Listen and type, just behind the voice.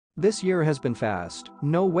This year has been fast,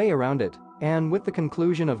 no way around it. And with the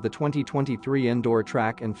conclusion of the 2023 indoor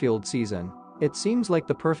track and field season, it seems like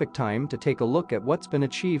the perfect time to take a look at what's been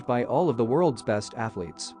achieved by all of the world's best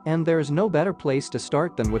athletes. And there's no better place to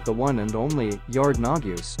start than with the one and only Yared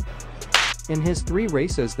Nuguse. In his 3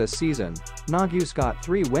 races this season, Nuguse got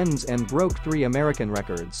 3 wins and broke 3 American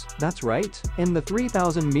records. That's right, in the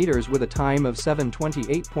 3,000 meters with a time of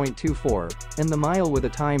 7:28.24, in the mile with a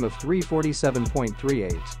time of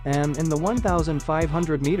 3:47.38, and in the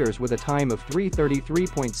 1,500 meters with a time of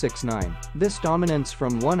 3:33.69. This dominance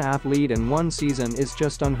from one athlete in one season is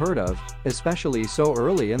just unheard of, especially so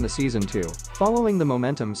early in the season too. Following the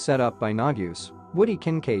momentum set up by Nuguse, Woody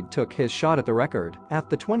Kincaid took his shot at the record. At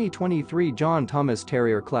the 2023 John Thomas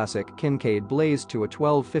Terrier Classic, Kincaid blazed to a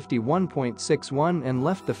 12:51.61 and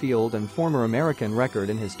left the field and former American record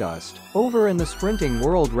in his dust. Over in the sprinting,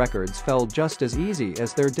 world records fell just as easy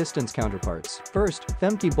as their distance counterparts. First,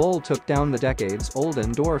 Femke Bol took down the decades-old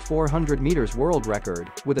indoor 400 meters world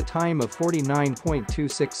record with a time of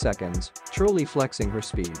 49.26 seconds, truly flexing her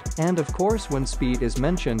speed. And of course, when speed is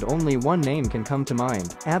mentioned, only one name can come to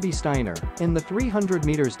mind: Abby Steiner. In the 300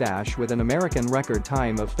 meters dash with an American record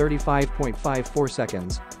time of 35.54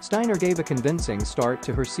 seconds, Steiner gave a convincing start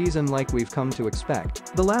to her season like we've come to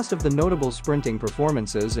expect. The last of the notable sprinting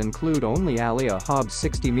performances include only Alia Hobbs'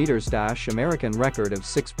 60 meters dash American record of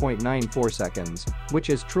 6.94 seconds, which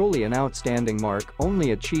is truly an outstanding mark,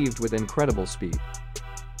 only achieved with incredible speed.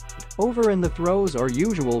 Over in the throws, our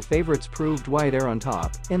usual favorites proved why they're on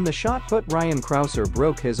top. In the shot put, Ryan Crouser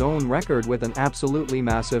broke his own record with an absolutely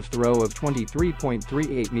massive throw of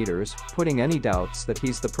 23.38 meters, putting any doubts that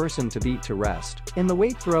he's the person to beat to rest. In the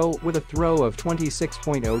weight throw, with a throw of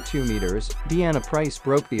 26.02 meters, Deanna Price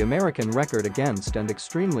broke the American record against an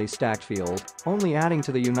extremely stacked field, only adding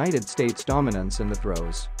to the United States' dominance in the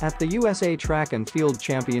throws. At the USA Track and Field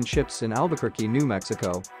Championships in Albuquerque, New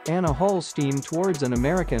Mexico, Anna Hall steamed towards an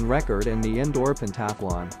American record in the indoor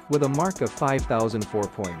pentathlon with a mark of 5,004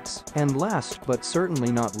 points. And last but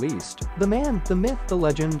certainly not least, the man, the myth, the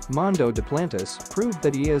legend, Mondo Duplantis, proved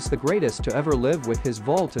that he is the greatest to ever live with his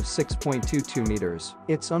vault of 6.22 meters.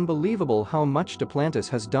 It's unbelievable how much Duplantis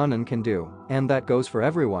has done and can do, and that goes for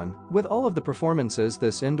everyone. With all of the performances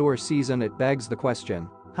this indoor season, it begs the question: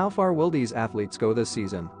 how far will these athletes go this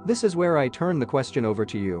season? This is where I turn the question over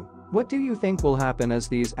to you. What do you think will happen as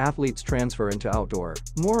these athletes transfer into outdoor?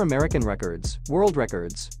 More American records? World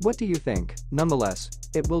records? What do you think? Nonetheless,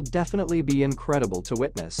 it will definitely be incredible to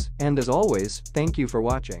witness. And as always, thank you for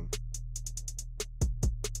watching.